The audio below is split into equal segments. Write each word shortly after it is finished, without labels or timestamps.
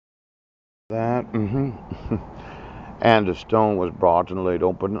That. And a stone was brought and laid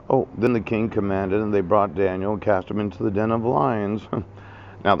open. Oh, then the king commanded, and they brought Daniel and cast him into the den of lions.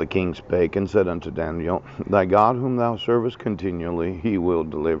 Now the king spake and said unto Daniel, Thy God whom thou servest continually, he will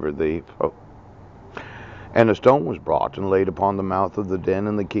deliver thee. Oh. And a stone was brought and laid upon the mouth of the den,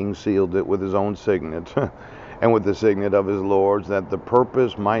 and the king sealed it with his own signet, and with the signet of his lords, that the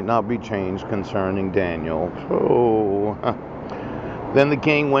purpose might not be changed concerning Daniel. Oh. Then the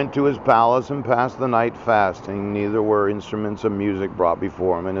king went to his palace and passed the night fasting, neither were instruments of music brought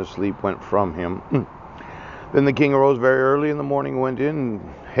before him, and his sleep went from him. Then the king arose very early in the morning, and went in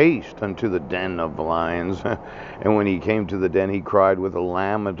haste unto the den of the lions. And when he came to the den, he cried with a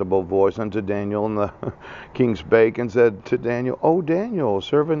lamentable voice unto Daniel. And the king spake and said to Daniel, O Daniel,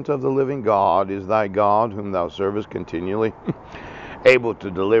 servant of the living God, is thy God, whom thou servest continually, able to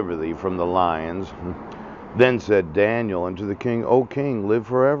deliver thee from the lions? Then said Daniel unto the king, O king, live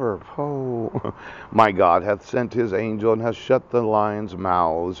forever. Oh, my God hath sent his angel, and hath shut the lions'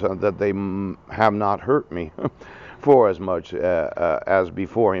 mouths, that they have not hurt me. For as much as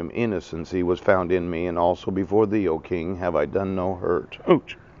before him innocency was found in me, and also before thee, O king, have I done no hurt.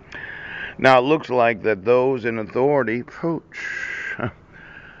 Ouch. Now it looks like that those in authority,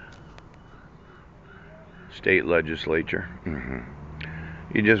 state legislature,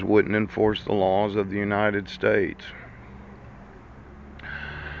 you just wouldn't enforce the laws of the United States.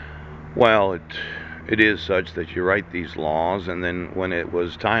 Well, it is such that you write these laws, and then when it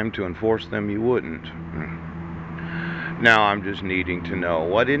was time to enforce them, you wouldn't. Now I'm just needing to know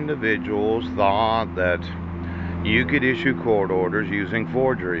what individuals thought that you could issue court orders using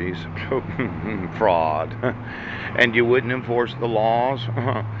forgeries, fraud, and you wouldn't enforce the laws.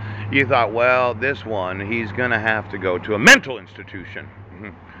 You thought, well, this one, he's going to have to go to a mental institution.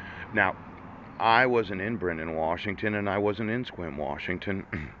 Now, I wasn't in Brennan, Washington, and I wasn't in Sequim, Washington.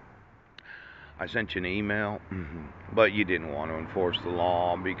 I sent you an email, but you didn't want to enforce the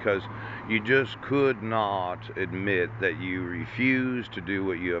law because you just could not admit that you refused to do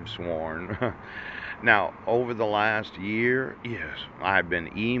what you have sworn. Now, over the last year, yes, I've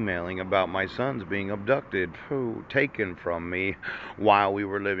been emailing about my sons being abducted, taken from me while we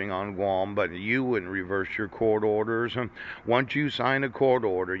were living on Guam, but you wouldn't reverse your court orders. Once you sign a court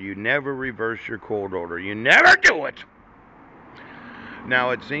order, you never reverse your court order. You never do it. Now,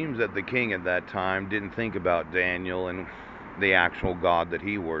 it seems that the king at that time didn't think about Daniel and the actual God that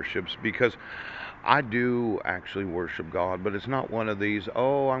he worships, because I do actually worship God, but it's not one of these,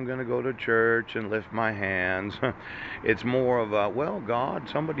 oh, I'm going to go to church and lift my hands. It's more of a, well, God,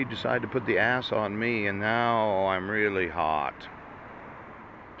 somebody decided to put the ass on me, and now I'm really hot.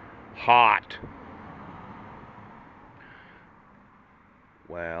 Hot.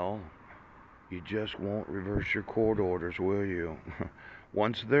 Well, you just won't reverse your court orders, will you?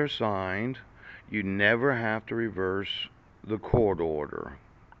 Once they're signed, you never have to reverse the court order.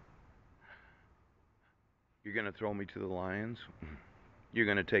 You're going to throw me to the lions? You're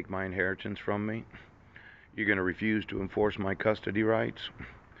going to take my inheritance from me? You're going to refuse to enforce my custody rights?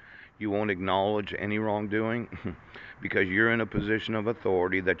 You won't acknowledge any wrongdoing? Because you're in a position of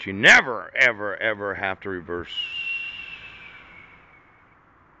authority that you never, ever, ever have to reverse.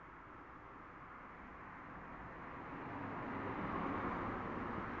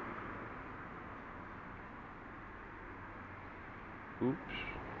 Oops.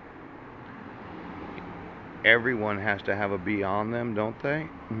 Everyone has to have a bee on them, don't they?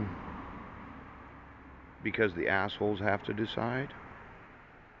 Because the assholes have to decide.